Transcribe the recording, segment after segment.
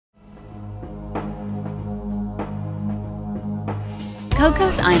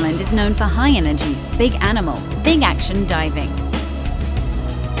Cocos Island is known for high energy, big animal, big action diving.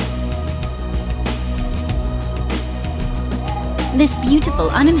 This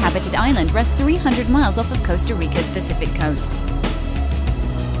beautiful uninhabited island rests 300 miles off of Costa Rica's Pacific coast.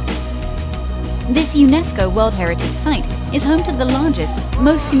 This UNESCO World Heritage Site is home to the largest,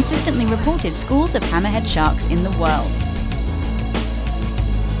 most consistently reported schools of hammerhead sharks in the world.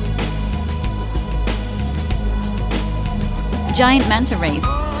 Giant manta rays,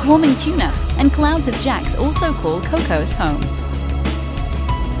 swarming tuna, and clouds of jacks also call Cocos home.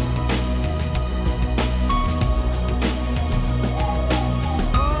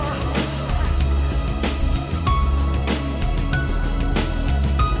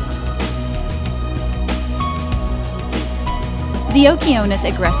 The Okeanos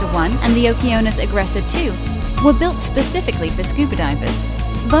Aggressor 1 and the Okeanos Aggressor 2 were built specifically for scuba divers.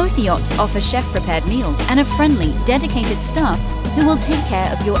 Both yachts offer chef-prepared meals and a friendly, dedicated staff who will take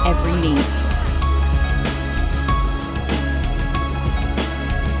care of your every need.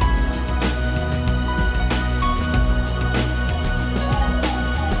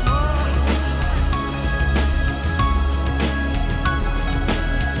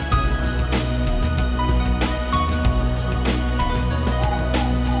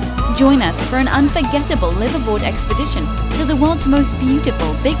 Join us for an unforgettable liveaboard expedition to the world's most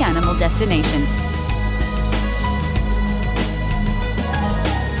beautiful big animal destination.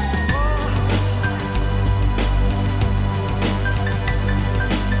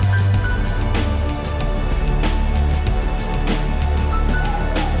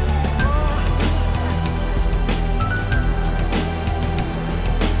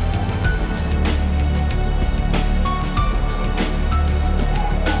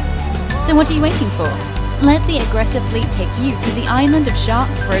 So what are you waiting for? Let the Aggressor Fleet take you to the island of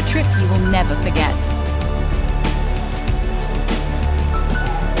sharks for a trip you will never forget.